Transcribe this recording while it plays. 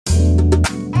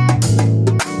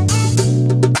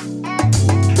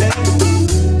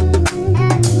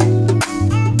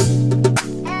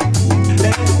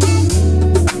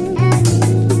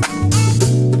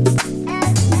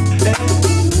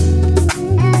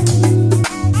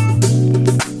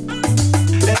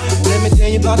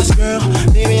saw this girl,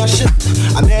 maybe I should.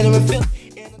 I met her in Philly.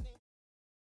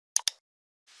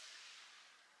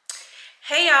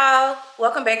 Hey y'all,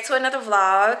 welcome back to another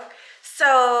vlog.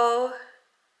 So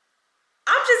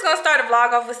I'm just gonna start a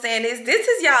vlog off with saying this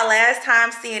is y'all last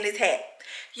time seeing this hat.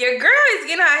 Your girl is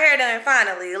getting her hair done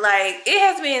finally. Like, it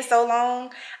has been so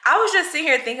long. I was just sitting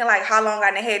here thinking like how long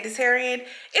I done had this hair in.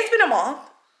 It's been a month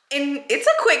and it's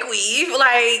a quick weave.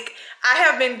 Like, I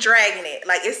have been dragging it.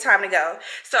 Like, it's time to go.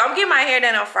 So I'm getting my hair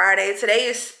done on Friday. Today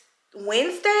is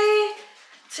Wednesday.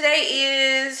 Today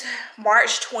is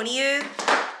March 20th.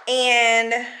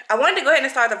 And I wanted to go ahead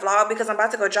and start the vlog because I'm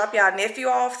about to go drop y'all nephew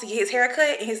off to get his hair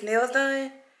cut and his nails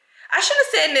done. I should have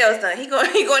said nails done. He going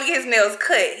to get his nails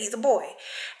cut. He's a boy.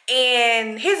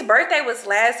 And his birthday was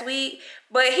last week,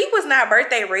 but he was not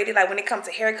birthday ready, like when it comes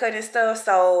to haircut and stuff.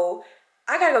 So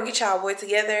I gotta go get y'all boy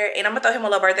together and I'm gonna throw him a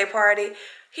little birthday party.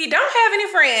 He don't have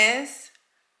any friends,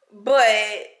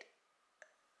 but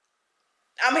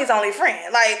I'm his only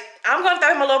friend. Like, I'm gonna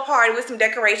throw him a little party with some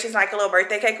decorations, like a little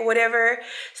birthday cake or whatever.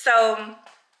 So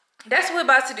that's what we're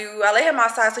about to do. I let him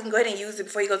outside so he can go ahead and use it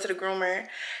before he goes to the groomer.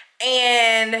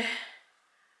 And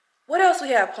what else we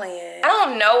have planned? I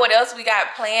don't know what else we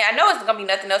got planned. I know it's gonna be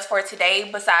nothing else for today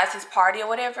besides his party or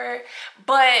whatever.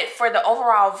 But for the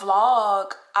overall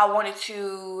vlog, I wanted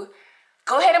to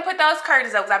go ahead and put those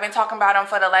curtains up because I've been talking about them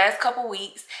for the last couple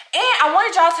weeks. And I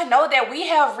wanted y'all to know that we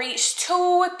have reached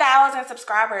 2,000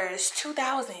 subscribers.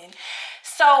 2,000.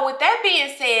 So with that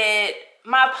being said,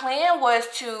 my plan was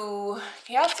to,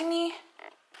 can y'all see me?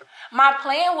 My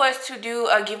plan was to do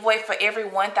a giveaway for every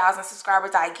 1,000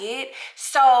 subscribers I get.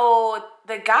 So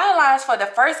the guidelines for the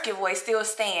first giveaway still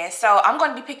stand. So I'm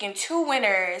going to be picking 2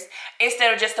 winners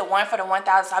instead of just the one for the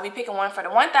 1,000. So I'll be picking one for the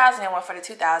 1,000 and one for the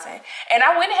 2,000. And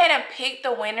I went ahead and picked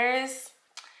the winners.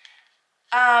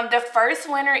 The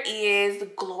first winner is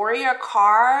Gloria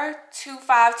Carr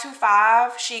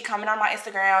 2525. She commented on my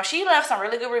Instagram. She left some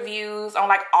really good reviews on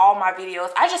like all my videos.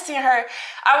 I was seeing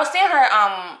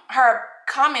her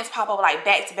comments pop up like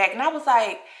back to back, and I was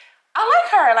like, I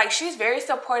like her. Like, she's very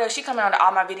supportive. She commented on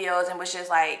all my videos and was just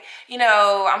like, you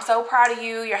know, I'm so proud of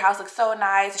you. Your house looks so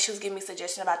nice. And she was giving me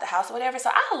suggestions about the house or whatever.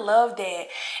 So I love that.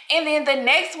 And then the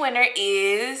next winner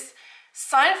is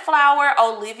Sunflower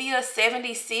Olivia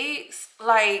 76.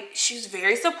 Like, she's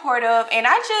very supportive, and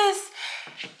I'm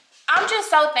just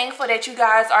so thankful that you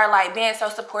guys are like being so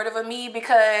supportive of me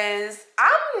because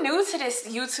I'm new to this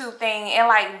YouTube thing, and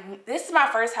like this is my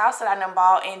first house that I done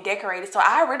bought and decorated, so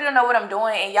I really don't know what I'm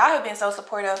doing, and y'all have been so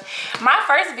supportive. My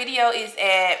first video is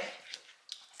at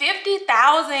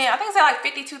 50,000, I think it's at like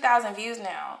 52,000 views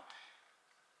now.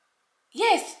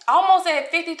 Yes, almost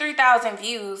at 53,000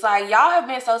 views. Like, y'all have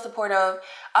been so supportive.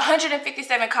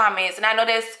 157 comments, and I know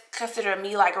that's considered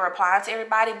me like replying to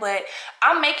everybody, but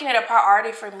I'm making it a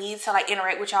priority for me to like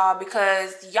interact with y'all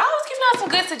because y'all was giving out some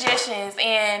good suggestions.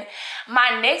 And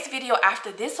my next video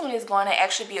after this one is going to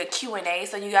actually be a Q&A,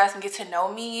 so you guys can get to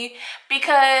know me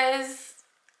because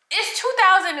it's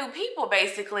 2,000 new people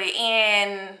basically,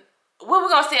 and we're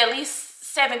gonna say at least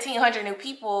 1,700 new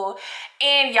people,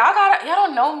 and y'all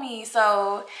don't know me,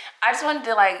 so I just wanted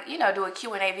to, like, you know, do a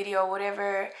Q&A video or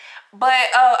whatever. But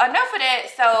enough of that.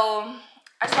 So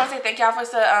I just want to say thank y'all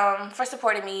for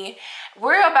supporting me.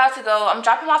 We're about to go, I'm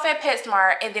dropping him off at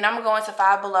PetSmart, and then I'm gonna go into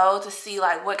Five Below to see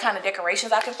like what kind of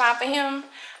decorations I can find for him,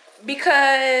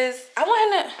 because I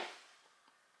want him to,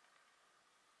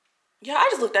 yeah, I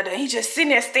just looked at him, he's just sitting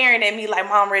there staring at me like,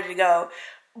 Mom, ready to go.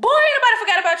 Boy, ain't nobody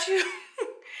forgot about you.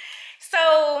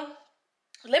 So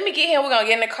let me get him. We're gonna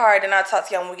get in the car, then I'll talk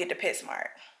to y'all when we get to PetSmart.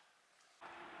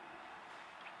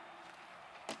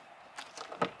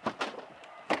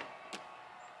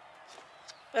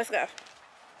 Let's go.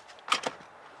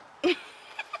 Why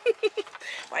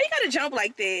you gotta jump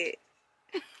like that?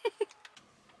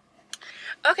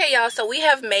 Okay, y'all, so we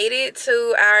have made it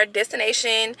to our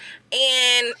destination,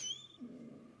 and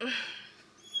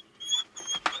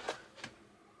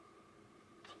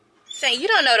saying, you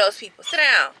don't know those people. Sit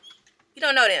down. You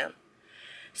don't know them.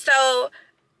 So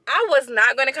I was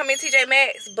not going to come in TJ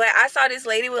Maxx, but I saw this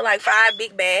lady with like 5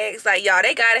 big bags. Like, y'all,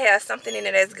 they gotta have something in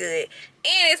it that's good.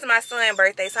 And it's my son's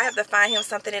birthday, so I have to find him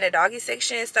something in the doggy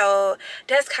section. So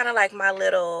that's kind of like my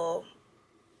little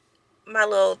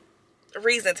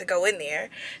reason to go in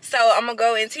there. So I'm gonna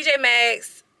go in TJ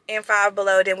Maxx and Five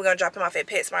Below, then we're gonna drop him off at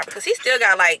PetSmart because he still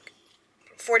got like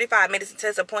 45 minutes until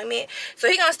his appointment. So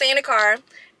he gonna stay in the car.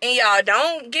 And y'all,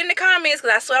 don't get in the comments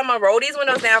because I swear I'm gonna roll these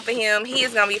windows down for him. He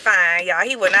is gonna be fine, y'all.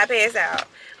 He will not pass out.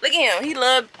 Look at him.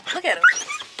 Look at him.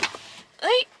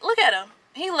 Look at him.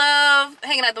 He love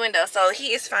hanging out the window. So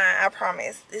he is fine, I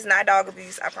promise. It's not dog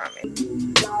abuse, I promise.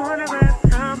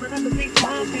 Oh,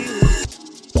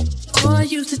 I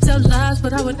used to tell lies,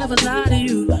 but I would never lie to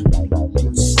you.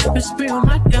 Sipping spray on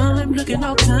my dime, looking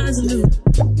all kinds of new.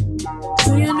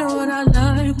 Do you know what I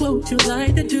like? What would you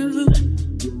like to do?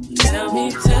 Tell me,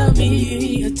 I'm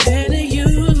telling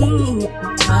you.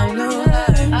 I know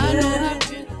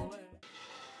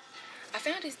I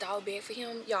found this dog bed for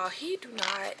him. Y'all, he do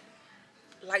not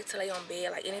like to lay on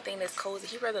bed, like anything that's cozy.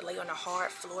 He'd rather lay on a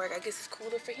hard floor. I guess it's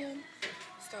cooler for him.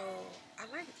 So I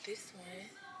like this one.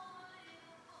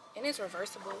 And it's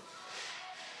reversible.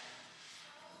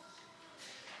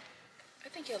 I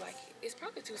think he'll like it. It's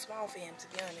probably too small for him, to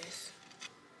be honest.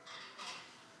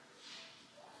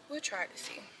 We'll try it to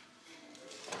see.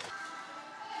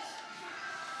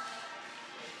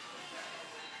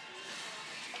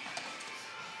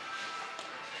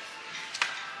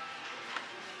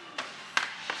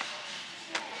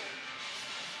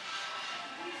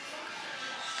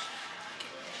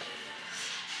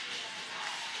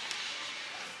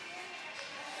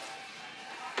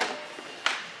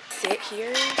 Sit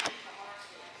here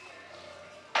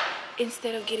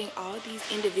instead of getting all these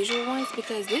individual ones,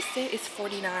 because this set is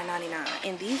 $49.99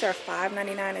 and these are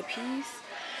 $5.99 a piece.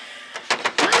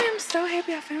 I am so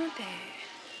happy I found that.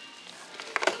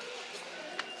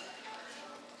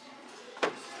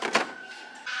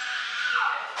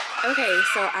 Okay,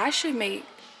 so I should make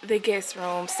the guest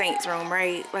room Saint's room,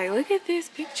 right? Like, look at this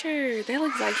picture. That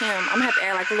looks like him. I'm gonna have to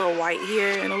add like a little white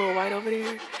here and a little white over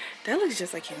there. That looks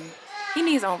just like him. He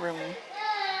needs his own room.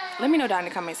 Let me know down in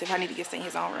the comments if I need to get Saint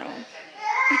his own room.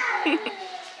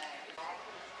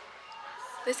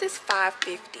 This is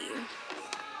 $5.50.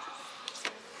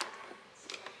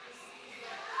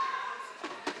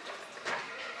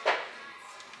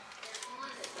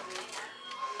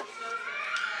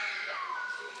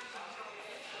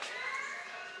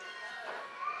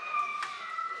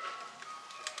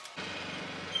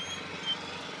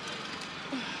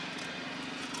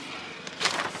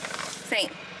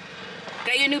 Saint,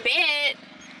 got you a new bed.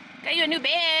 Got you a new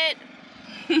bed.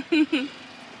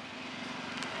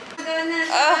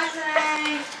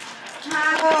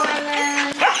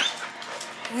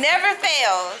 Never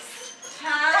fails.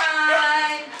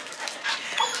 Hi.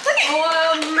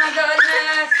 Oh my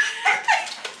goodness.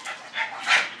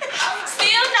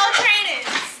 Still no training.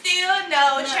 Still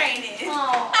no training.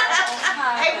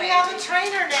 Hi. Hey, we have a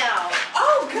trainer now.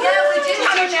 Oh, good. Yeah, we do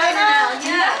have a trainer now.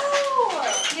 Yes. Oh.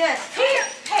 Yes. Here.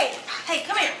 Hey,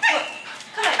 come here. Look.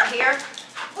 Come over here.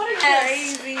 What are you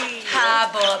crazy? Hi,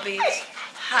 Bobby.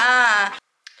 Hi.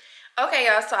 Okay,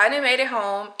 y'all, so I done made it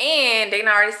home, and they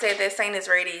already said that Saint is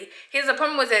ready. His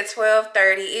appointment was at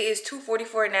 12:30. It is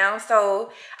 2:44 now,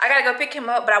 so I gotta go pick him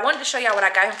up, but I wanted to show y'all what I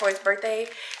got him for his birthday.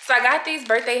 So I got these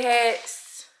birthday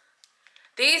hats.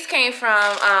 These came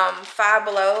from Five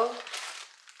Below.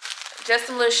 Just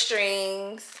some little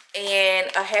strings and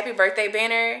a happy birthday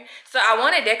banner. So I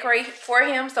want to decorate for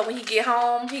him so when he get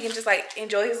home, he can just like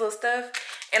enjoy his little stuff.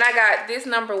 And I got this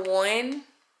 #1.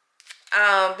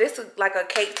 This is like a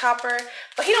cake topper,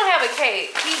 but he don't have a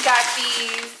cake. He got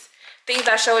these things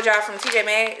I showed y'all from TJ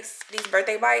Maxx, these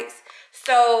birthday bites.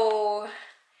 So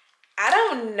I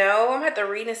don't know. I'm gonna have to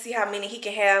read and see how many he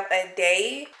can have a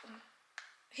day.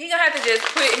 He gonna have to just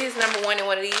put his #1 in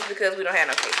one of these because we don't have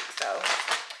no cake. So,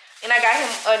 and I got him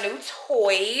a new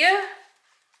toy.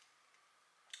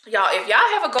 Y'all, if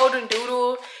y'all have a golden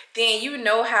doodle, then you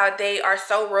know how they are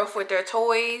so rough with their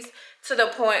toys to the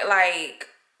point like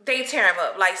they tear him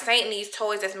up. Like Saint needs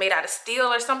toys that's made out of steel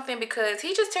or something because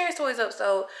he just tears toys up.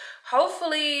 So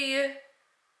hopefully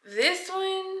this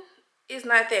one is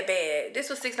not that bad. This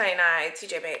was $6.99 at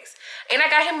TJ Maxx. And I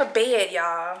got him a bed,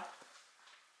 y'all.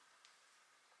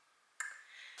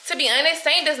 To be honest,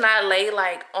 Saint does not lay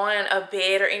like on a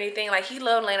bed or anything. Like he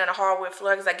loves laying on a hardwood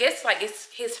floor because I guess like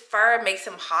his fur makes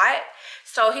him hot.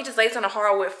 So he just lays on a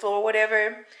hardwood floor or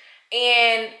whatever.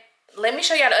 And let me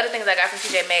show y'all the other things I got from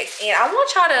TJ Maxx. And I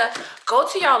want y'all to go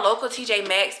to y'all local TJ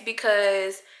Maxx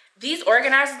because these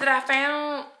organizers that I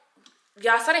found,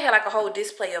 y'all saw they had like a whole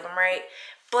display of them, right?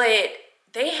 But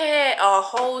they had a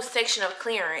whole section of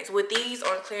clearance with these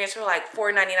on clearance for like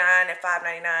 $4.99 and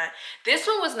 $5.99. This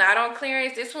one was not on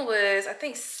clearance. This one was, I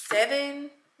think, $7.99.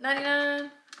 I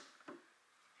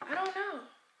don't know.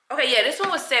 Okay, yeah, this one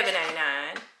was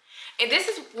 $7.99. And this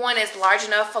is one that's large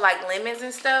enough for like lemons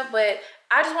and stuff, but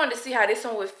I just wanted to see how this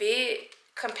one would fit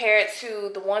compared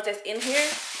to the ones that's in here.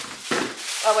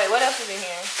 Oh wait, what else is in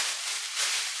here?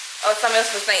 Oh, something else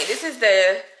for Saint. This is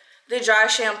the dry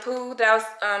shampoo that I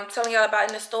was telling y'all about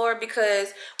in the store,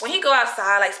 because when he go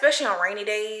outside, like especially on rainy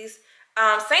days,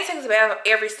 Saint takes a bath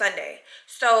every Sunday.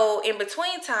 So in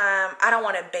between time, I don't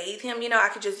want to bathe him. You know, I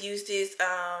could just use this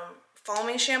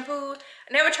foaming shampoo.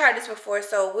 I never tried this before,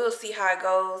 so we'll see how it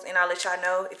goes, and I'll let y'all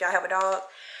know if y'all have a dog.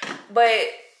 But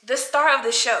the star of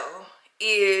the show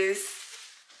is,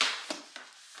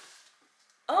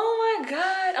 oh my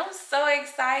god, I'm so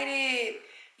excited,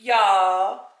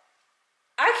 y'all.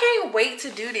 I can't wait to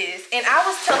do this. And I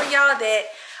was telling y'all that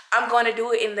I'm going to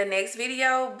do it in the next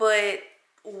video, but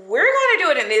we're going to do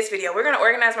it in this video. We're going to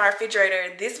organize my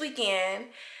refrigerator this weekend,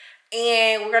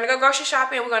 and we're going to go grocery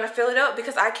shopping. We're going to fill it up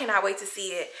because I cannot wait to see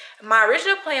it. My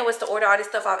original plan was to order all this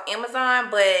stuff off Amazon,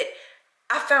 but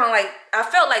I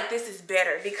felt like this is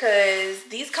better because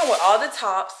these come with all the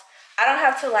tops. I don't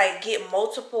have to like get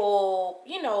multiple,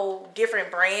 you know,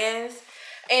 different brands.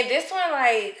 And this one,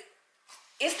 like,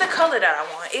 it's the color that I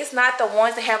want. It's not the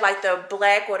ones that have like the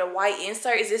black or the white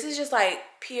inserts. This is just like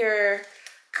pure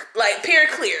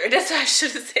clear. That's what I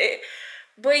should have said.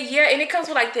 But yeah, and it comes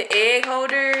with like the egg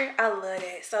holder. I love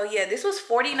it. So yeah, this was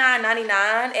 $49.99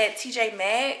 at TJ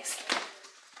Maxx.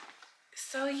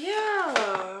 So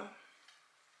yeah,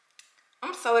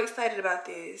 I'm so excited about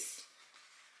this.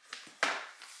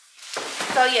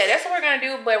 So yeah, that's what we're gonna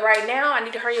do. But right now I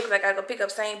need to hurry up because I gotta go pick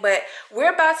up Saint. But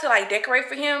we're about to like decorate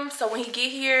for him, so when he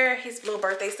get here, his little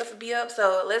birthday stuff will be up.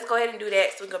 So let's go ahead and do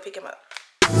that so we can go pick him up.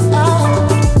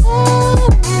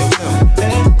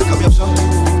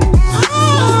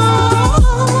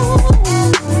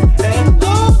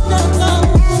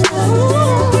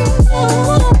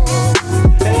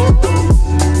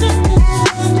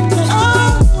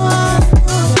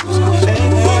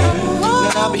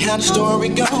 Behind the story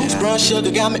goes, brown sugar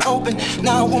got me open.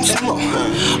 Now I want some more.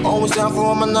 Always down for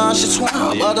all my nonsense, but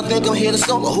I think I'm here to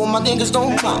solo. Who my niggas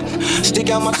don't want. Stick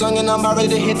out my tongue and I'm about ready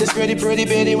to hit this pretty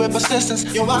bitty with persistence.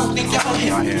 Yo, I don't think y'all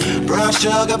hear. Brown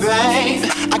sugar, babe.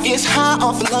 I guess high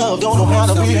off of love, don't know how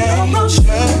to behave. Brown sugar,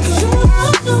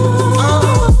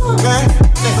 babe.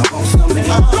 I want some of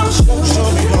your brown sugar.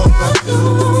 Show me your brown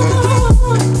sugar.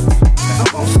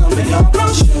 I want some of your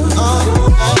brown sugar.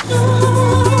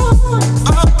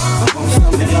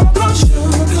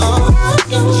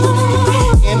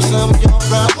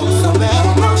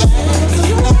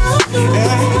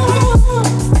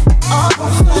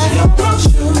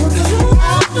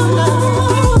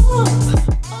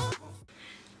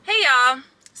 Hey y'all,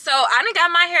 so I done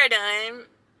got my hair done,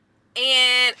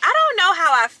 and I don't know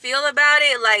how I feel about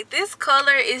it. Like, this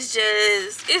color is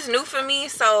just, it's new for me,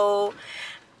 so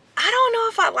I don't know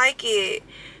if I like it.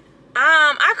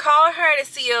 I called her to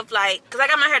see if, like, because I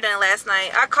got my hair done last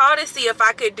night. I called to see if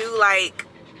I could do, like,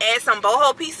 add some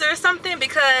boho pieces or something,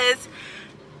 because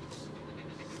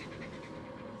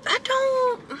I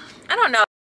don't know.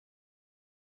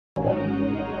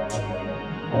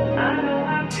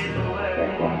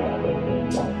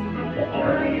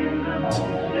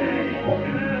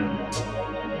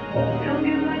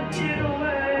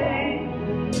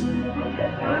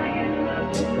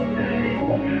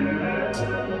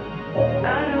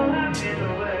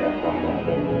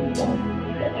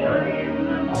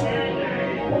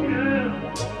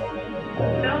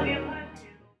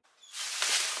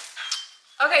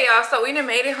 Okay y'all, so we done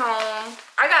made it home.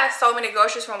 I got so many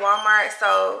groceries from Walmart,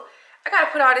 so I gotta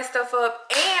put all this stuff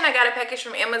up, and I got a package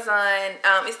from Amazon.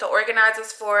 It's the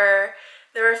organizers for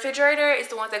the refrigerator. It's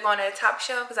the ones that go on the top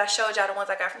shelf, because I showed y'all the ones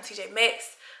I got from TJ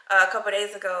Maxx a couple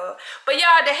days ago. But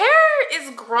y'all, the hair is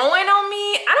growing on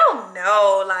me. I don't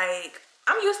know, like,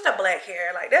 I'm used to black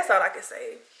hair, like, that's all I can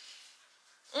say.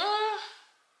 I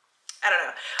don't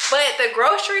know, but the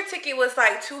grocery ticket was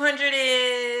like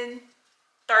 $230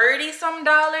 some,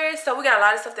 so we got a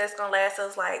lot of stuff that's gonna last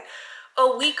us like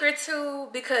a week or two,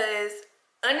 because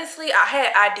honestly I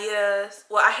had ideas,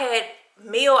 well, I had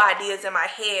meal ideas in my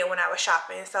head when I was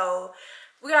shopping. So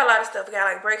we got a lot of stuff. We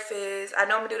got like breakfast, I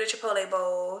know I'm gonna do the Chipotle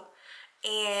bowl,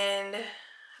 and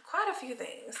quite a few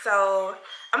things. So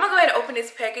I'm gonna go ahead and open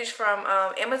this package from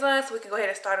Amazon so we can go ahead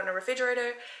and start on the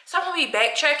refrigerator. So I'm gonna be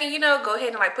backtracking, you know, go ahead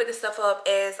and like put this stuff up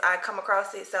as I come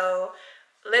across it. So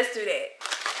let's do that.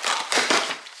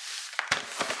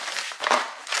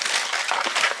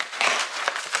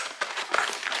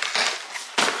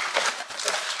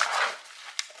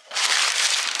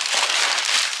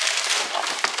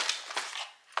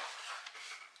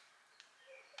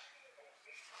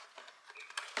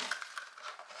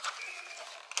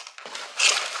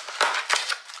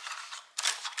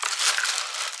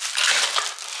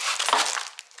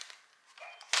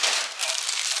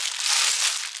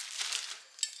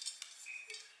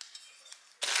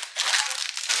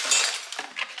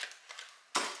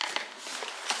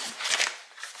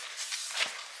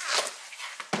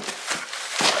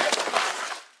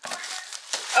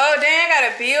 Oh, dang, I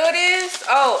gotta build this?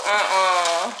 Oh,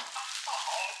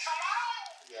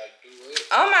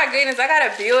 goodness, I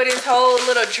gotta build this whole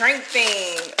little drink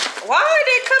thing. Why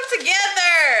did it come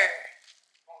together?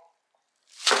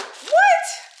 What?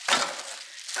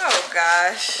 Oh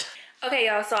gosh. Okay,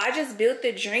 y'all, so I just built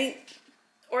the drink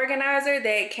organizer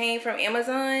that came from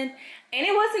Amazon, and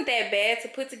it wasn't that bad to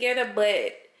put together,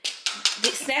 but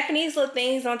snapping these little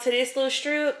things onto this little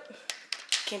strip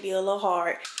can be a little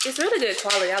hard. It's really good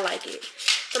quality. I like it.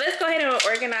 So let's go ahead and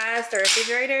organize the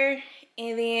refrigerator,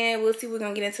 and then we'll see what we're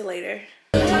gonna get into later.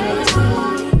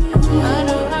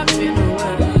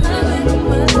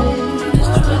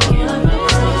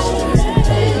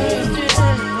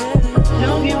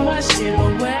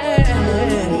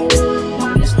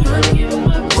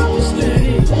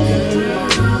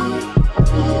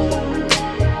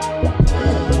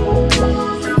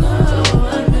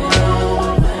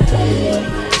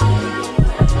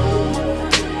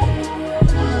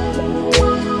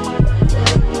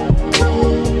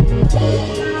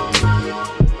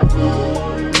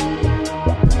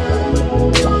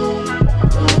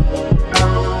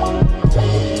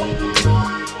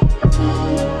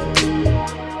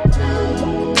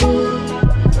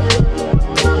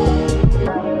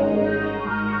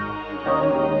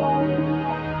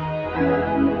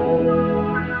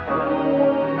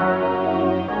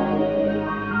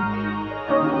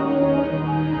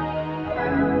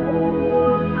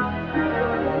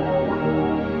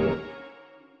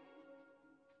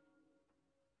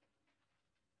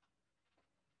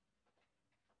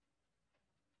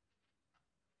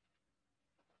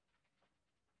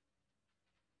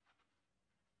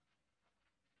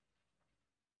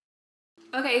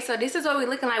 Okay, so this is what we're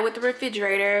looking like with the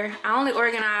refrigerator. I only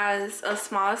organized a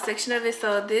small section of it.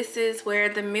 So this is where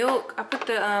the milk, I put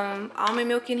the almond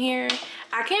milk in here.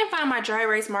 I can't find my dry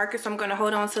erase marker, so I'm going to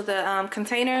hold on to the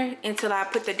container until I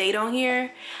put the date on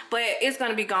here. But it's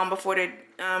going to be gone before the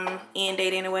end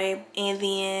date anyway. And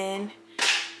then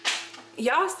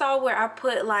y'all saw where I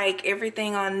put like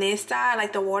everything on this side,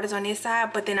 like the water's on this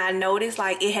side, but then I noticed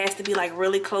like it has to be like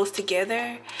really close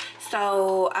together.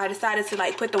 So I decided to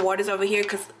like put the waters over here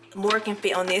because more can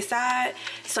fit on this side.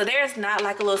 So there's not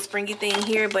like a little springy thing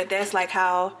here, but that's like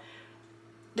how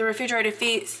the refrigerator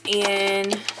fits.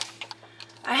 And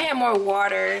I had more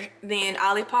water than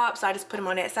Olipop, so I just put them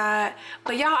on that side.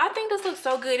 But y'all, I think this looks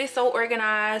so good. It's so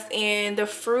organized, and the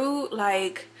fruit,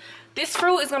 like this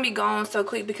fruit is gonna be gone so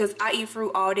quick because I eat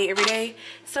fruit all day every day.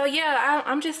 So yeah,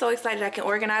 I'm just so excited I can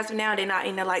organize them now. They're not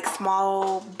in the like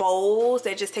small bowls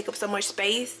that just take up so much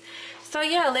space. So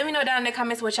yeah, let me know down in the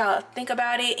comments what y'all think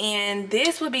about it. And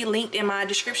this will be linked in my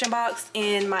description box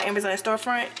in my Amazon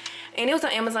storefront. And it was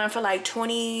on Amazon for like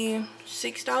 $26,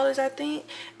 I think.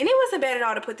 And it wasn't bad at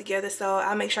all to put together, so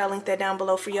I'll make sure I link that down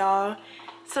below for y'all.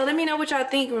 So let me know what y'all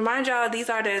think. Remind y'all, these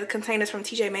are the containers from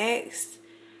TJ Maxx.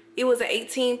 It was an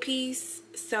 18 piece.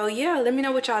 So yeah, let me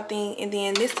know what y'all think. And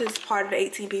then this is part of the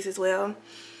 18 piece as well.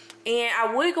 And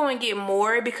I would go and get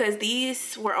more because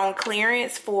these were on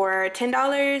clearance for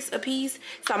 $10 a piece.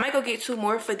 So I might go get 2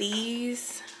 more for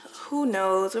these. Who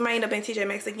knows? We might end up in TJ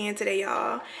Maxx again today,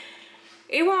 y'all.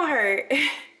 It won't hurt.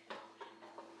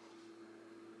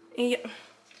 And yeah.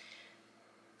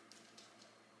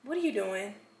 What are you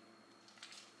doing?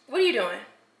 What are you doing?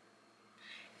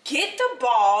 Get the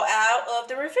ball out of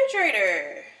the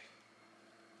refrigerator.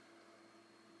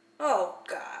 Oh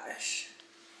gosh.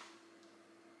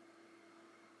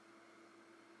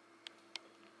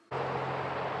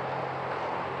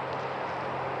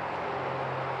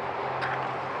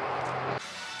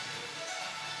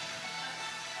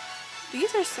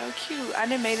 These are so cute. I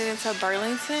done made it into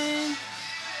Burlington.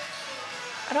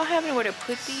 I don't have anywhere to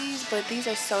put these, but these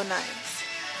are so nice.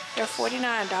 They're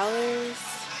 $49.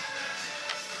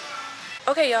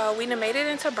 Okay, y'all, we done made it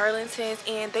into Burlington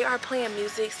and they are playing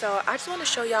music. So I just want to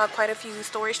show y'all quite a few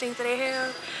storage things that they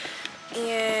have.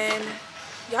 And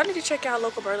y'all need to check out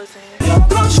local Burlington.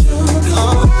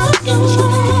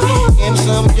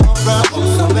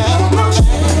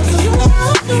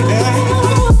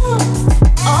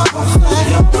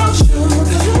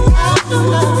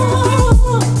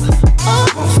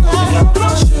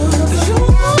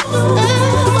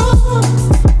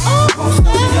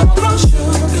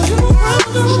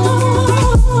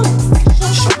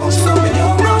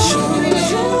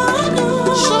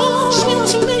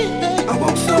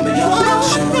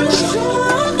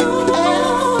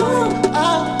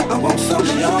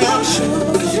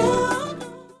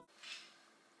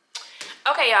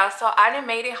 So I done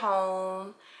made it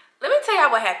home. Let me tell y'all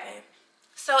what happened.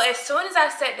 So as soon as I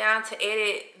sat down to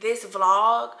edit this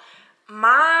vlog,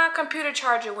 my computer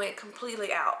charger went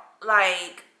completely out.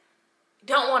 Like,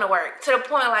 don't want to work. To the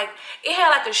point like it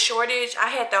had like a shortage. I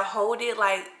had to hold it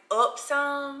like up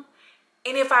some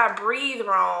and if I breathe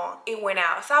wrong, it went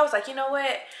out. So I was like, you know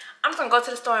what? I'm gonna go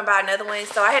to the store and buy another one.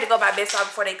 So I had to go by Best Buy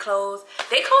before they closed.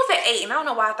 They closed at 8, and I don't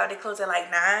know why I thought they closed at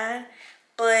like 9.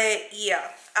 But yeah,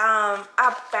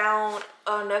 I found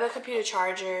another computer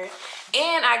charger,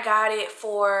 and I got it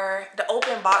for the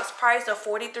open box price of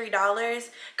 $43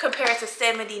 compared to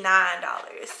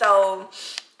 $79. So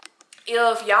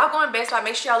if y'all going Best Buy,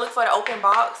 make sure y'all look for the open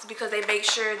box because they make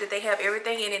sure that they have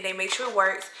everything in it. They make sure it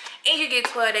works, and you get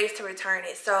 12 days to return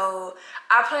it. So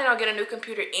I plan on getting a new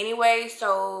computer anyway,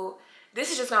 so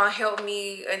this is just gonna help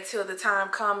me until the time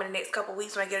come in the next couple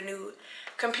weeks when I get a new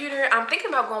computer. I'm thinking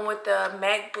about going with the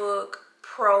MacBook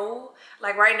Pro.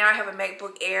 Like right now I have a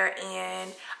MacBook Air,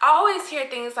 and I always hear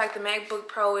things like the MacBook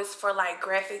Pro is for like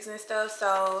graphics and stuff.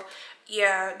 So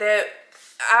yeah, the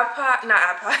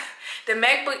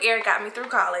MacBook Air got me through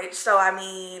college. So I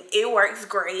mean, it works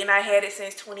great, and I had it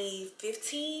since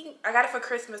 2015. I got it for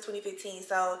Christmas 2015.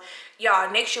 So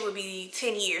y'all, next year will be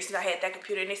 10 years since I had that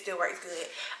computer, and it still works good.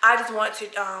 I just want to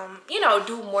you know,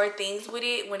 do more things with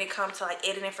it when it comes to like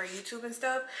editing for YouTube and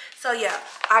stuff. So yeah,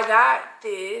 I got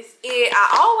this.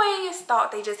 I always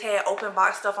thought they just had open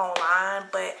box stuff online,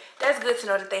 but that's good to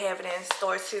know that they have it in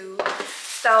store too.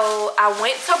 So I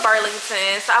went to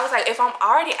Burlington. So I was like, if I'm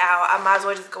already out, I might as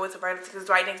well just go into Burlington because it's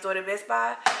right next door to Best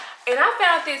Buy. And I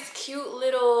found this cute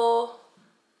little,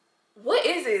 what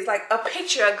is this? Like a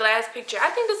picture, a glass picture.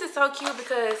 I think this is so cute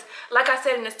because like I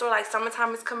said in the store, like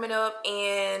summertime is coming up,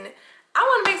 and I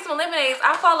want to make some lemonades.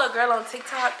 I follow a girl on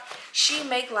TikTok. She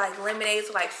make like lemonades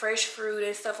with like fresh fruit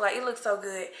and stuff. Like, it looks so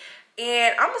good.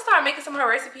 And I'm gonna start making some of her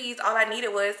recipes. All I needed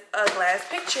was a glass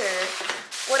picture.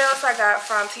 What else I got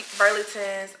from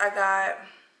Burlington's? I got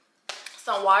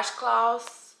some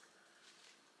washcloths.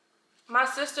 My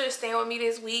sister is staying with me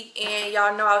this week, and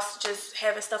y'all know I was just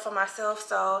having stuff for myself,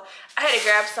 so I had to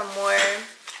grab some more.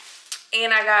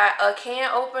 And I got a can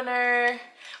opener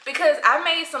because I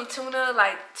made some tuna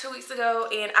like 2 weeks ago,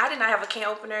 and I did not have a can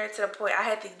opener to the point I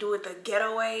had to do it the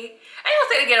ghetto way. I ain't gonna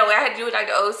say the ghetto way. I had to do it like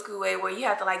the old school way where you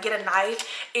have to like get a knife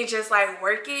and just like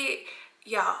work it.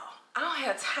 Y'all, I don't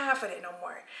have time for that no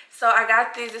more. So I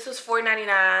got this. This was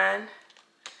 $4.99.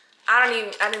 I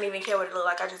didn't even care what it looked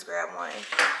like. I just grabbed one.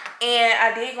 And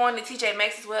I did go into TJ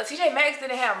Maxx as well. TJ Maxx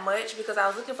didn't have much because I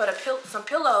was looking for some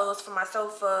pillows for my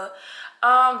sofa.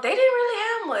 They didn't really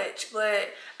have much, but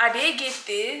I did get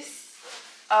this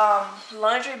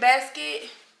laundry basket,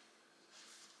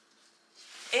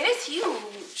 and it's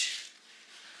huge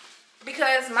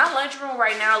because my laundry room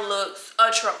right now looks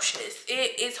atrocious.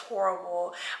 It is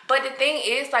horrible. But the thing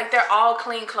is, like, they're all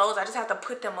clean clothes. I just have to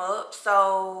put them up.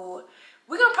 So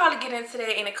we're gonna probably get into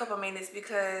that in a couple minutes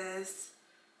because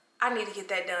I need to get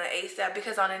that done ASAP,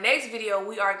 because on the next video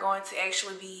we are going to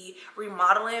actually be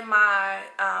remodeling my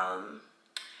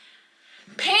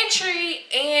pantry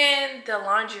and the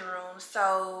laundry room.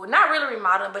 So not really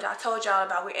remodeling, but I told y'all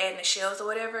about we're adding the shelves or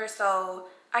whatever. So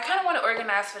I kind of want to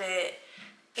organize for that,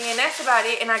 and that's about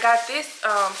it. And I got this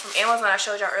from Amazon. I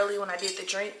showed y'all earlier when I did the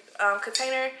drink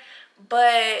container,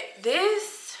 but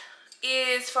this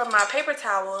is for my paper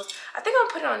towels. I think I'm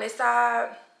gonna put it on this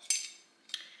side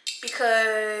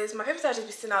because my paper towels just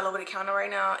be sitting all over the counter right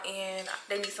now, and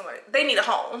they need somewhere. They need a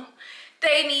home.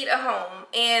 They need a home,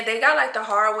 and they got like the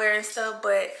hardware and stuff,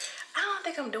 but I don't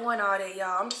think I'm doing all that,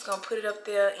 y'all. I'm just gonna put it up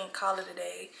there and call it a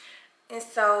day. And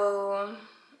so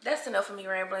that's enough of me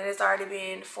rambling. It's already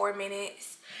been 4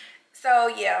 minutes. So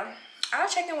yeah, I'll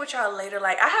check in with y'all later.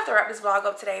 Like, I have to wrap this vlog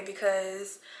up today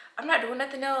because I'm not doing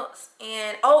nothing else.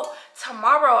 And oh,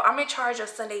 tomorrow I'm in charge of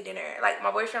Sunday dinner. Like, my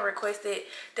boyfriend requested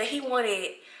that he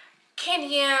wanted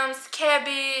candy yams,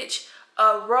 cabbage,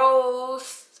 a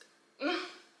roast.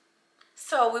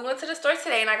 So we went to the store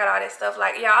today and I got all that stuff.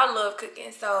 Like, yeah, I love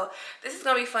cooking, so this is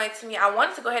gonna be fun to me. I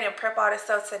wanted to go ahead and prep all this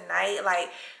stuff tonight, like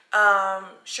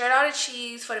shred all the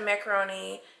cheese for the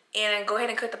macaroni and go ahead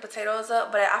and cook the potatoes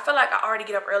up. But I feel like I already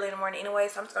get up early in the morning anyway,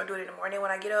 so I'm just gonna do it in the morning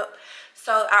when I get up.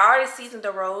 So I already seasoned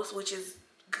the roast, which is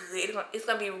good. It's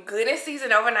gonna be good and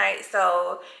seasoned overnight.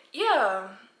 So yeah,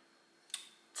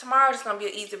 tomorrow's just gonna be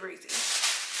an easy breezy.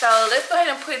 So let's go ahead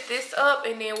and put this up,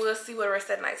 and then we'll see where the rest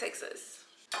of the night takes us.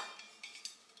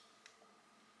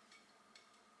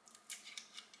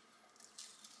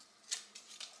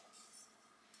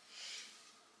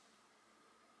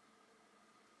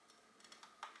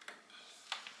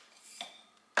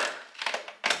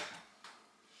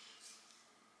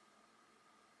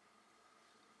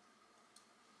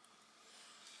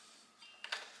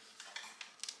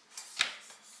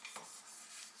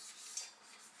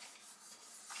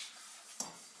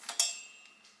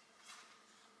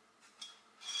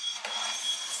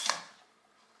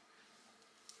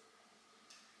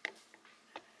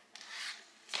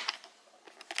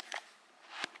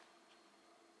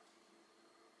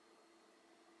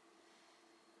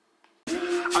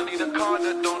 card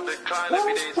that don't decline,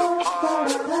 every day's a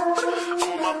party.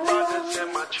 All my brothers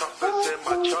and my choppers and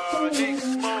my charges,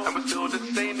 and we're still the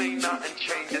same, ain't nothing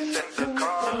changed except the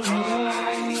car.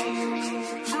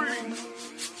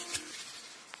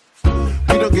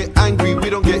 We don't get angry, we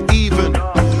don't get even.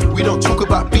 We don't talk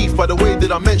about beef by the way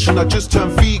that I mentioned I just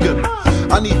turned vegan.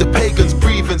 I need the pagans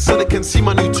breathing so they can see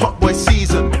my new Top Boy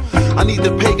season. I need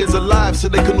the pagans alive so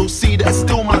they can all see that it's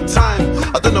still my time.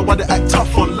 I don't know why they act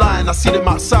tough online. I see them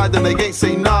outside and they ain't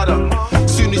say nada.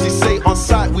 Soon as you say on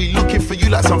site, we looking for you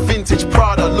like some vintage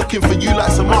Prada. Looking for you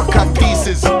like some archive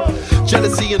pieces.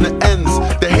 Jealousy in the ends.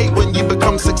 They hate when you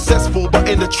become successful, but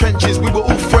in the trenches we were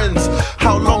all friends.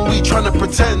 How long we trying to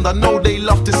pretend? I know they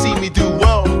love to see me do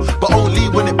well, but only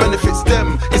when it benefits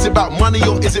them. Is it about money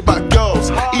or is it about girls?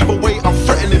 Either way, I'm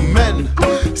threatening men.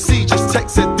 See, just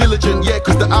text said diligent, yeah,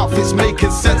 cause the outfit's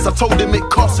making sense. I told him it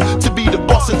costs to be the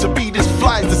boss, and to be this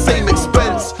fly is the same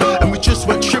expense. And we just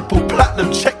went triple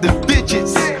platinum, check the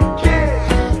digits.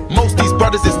 Most these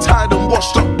brothers is tired and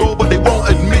washed up, bro, but they won't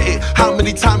admit it. How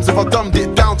many times have I dumbed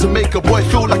it down to make a boy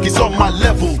feel like he's on my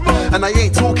level? And I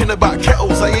ain't talking about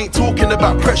kettles, I ain't talking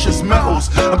about precious metals.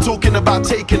 I'm talking about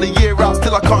taking a year out,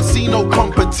 still I can't see no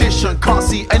competition. Can't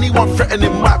see anyone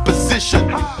threatening my position.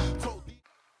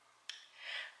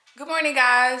 Good morning,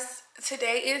 guys.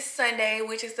 Today is Sunday,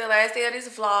 which is the last day of this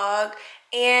vlog,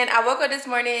 and I woke up this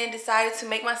morning and decided to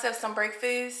make myself some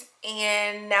breakfast,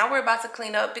 and now we're about to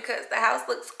clean up because the house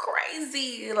looks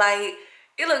crazy. Like,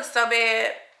 it looks so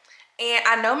bad. And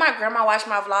I know my grandma watched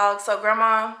my vlog, so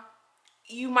grandma,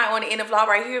 you might want to end the vlog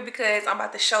right here because I'm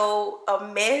about to show a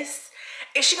mess.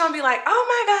 And she gonna be like, oh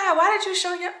my god, why did you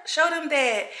show them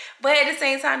that? But at the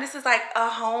same time, this is like a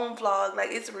home vlog.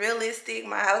 Like, it's realistic.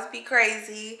 My house be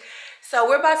crazy. So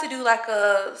we're about to do like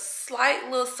a slight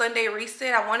little Sunday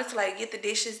reset. I wanted to like get the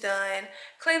dishes done,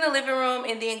 clean the living room,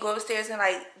 and then go upstairs and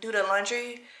like do the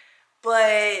laundry.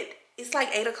 But it's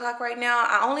like 8 o'clock right now.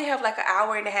 I only have like an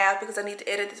hour and a half because I need to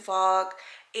edit this vlog,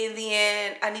 and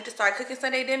then I need to start cooking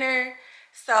Sunday dinner.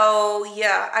 So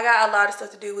yeah, I got a lot of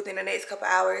stuff to do within the next couple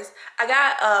hours. I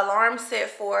got an alarm set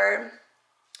for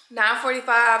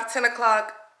 9:45, 10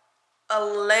 o'clock,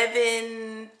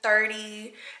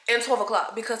 11:30, and 12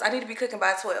 o'clock because I need to be cooking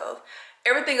by 12.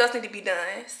 Everything else need to be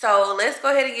done. So let's go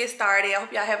ahead and get started. I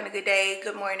hope y'all having a good day,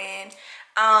 good morning.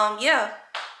 Yeah,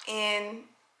 and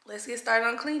let's get started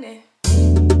on cleaning.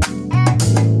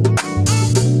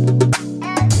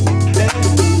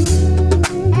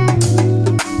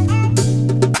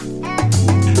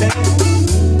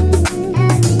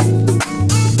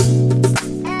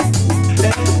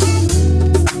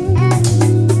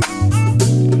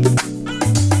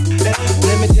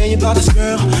 About this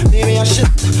girl, maybe I should.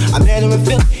 I met her in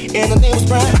Philly, and her name was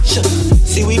Brian.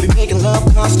 See, we be making love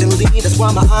constantly. That's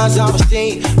why my eyes are a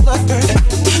shade bloodburn.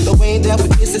 The way that we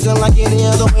kiss isn't like any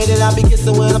other way that I be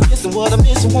kissing when I'm kissing what I'm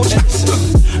missing. Won't you listen?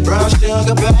 Brown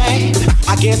sugar, babe.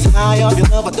 I guess high off your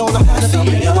love, I don't know how to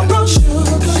be your brown sugar.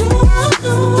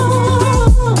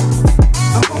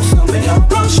 I want some of your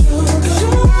brown sugar.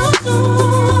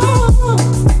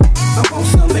 I want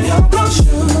some of your brown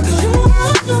sugar.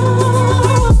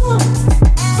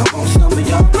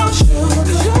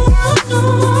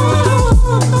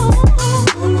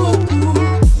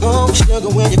 Oh, sugar,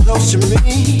 when you're close to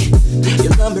me, you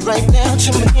love me right down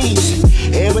to my knees.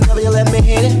 And whenever you let me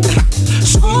hit it,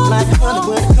 sweet like honey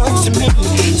when it comes to me.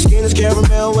 Skin is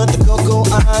caramel with the cocoa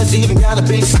eyes. Even got a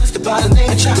big sister by the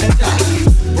name of Chocolate.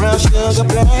 Brown sugar,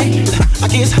 babe. I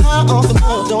guess high off the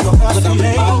love, don't know how to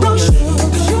behave. Brown sugar,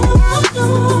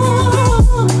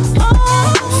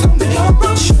 some of your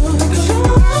brown sugar.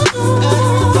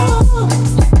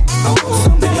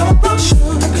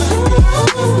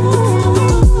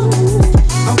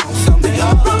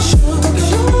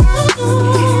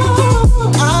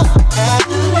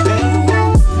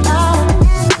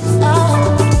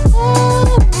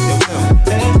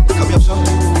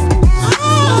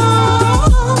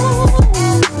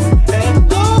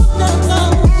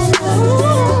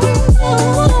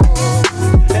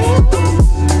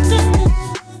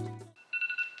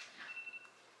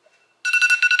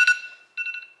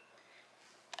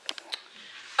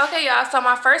 Okay, y'all, so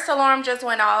my first alarm just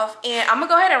went off, and I'm gonna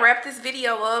go ahead and wrap this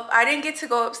video up. I didn't get to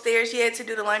go upstairs yet to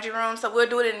do the laundry room, so we'll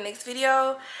do it in the next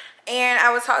video. And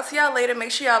I will talk to y'all later.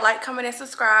 Make sure y'all like, comment, and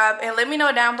subscribe, and let me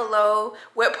know down below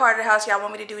what part of the house y'all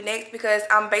want me to do next, because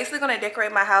I'm basically gonna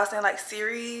decorate my house in like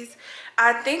series.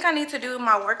 I think I need to do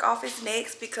my work office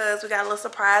next because we got a little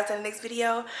surprise in the next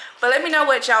video. But let me know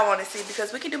what y'all want to see,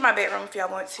 because we can do my bedroom if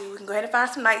y'all want to. We can go ahead and find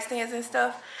some nightstands and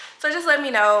stuff. So just let me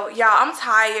know. Y'all, I'm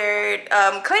tired.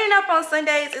 Cleaning up on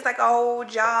Sundays is like a whole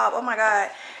job. Oh my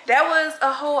god. that was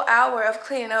a whole hour of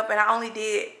cleaning up, and I only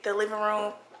did the living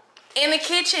room and the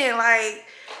kitchen. Like,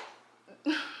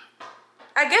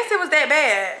 I guess it was that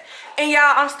bad. And y'all,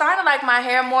 I'm starting to like my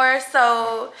hair more,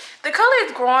 so the color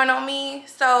is growing on me,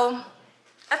 so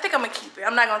I think I'm gonna keep it.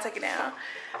 I'm not gonna take it down.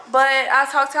 But I'll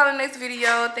talk to y'all in the next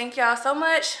video. Thank y'all so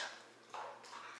much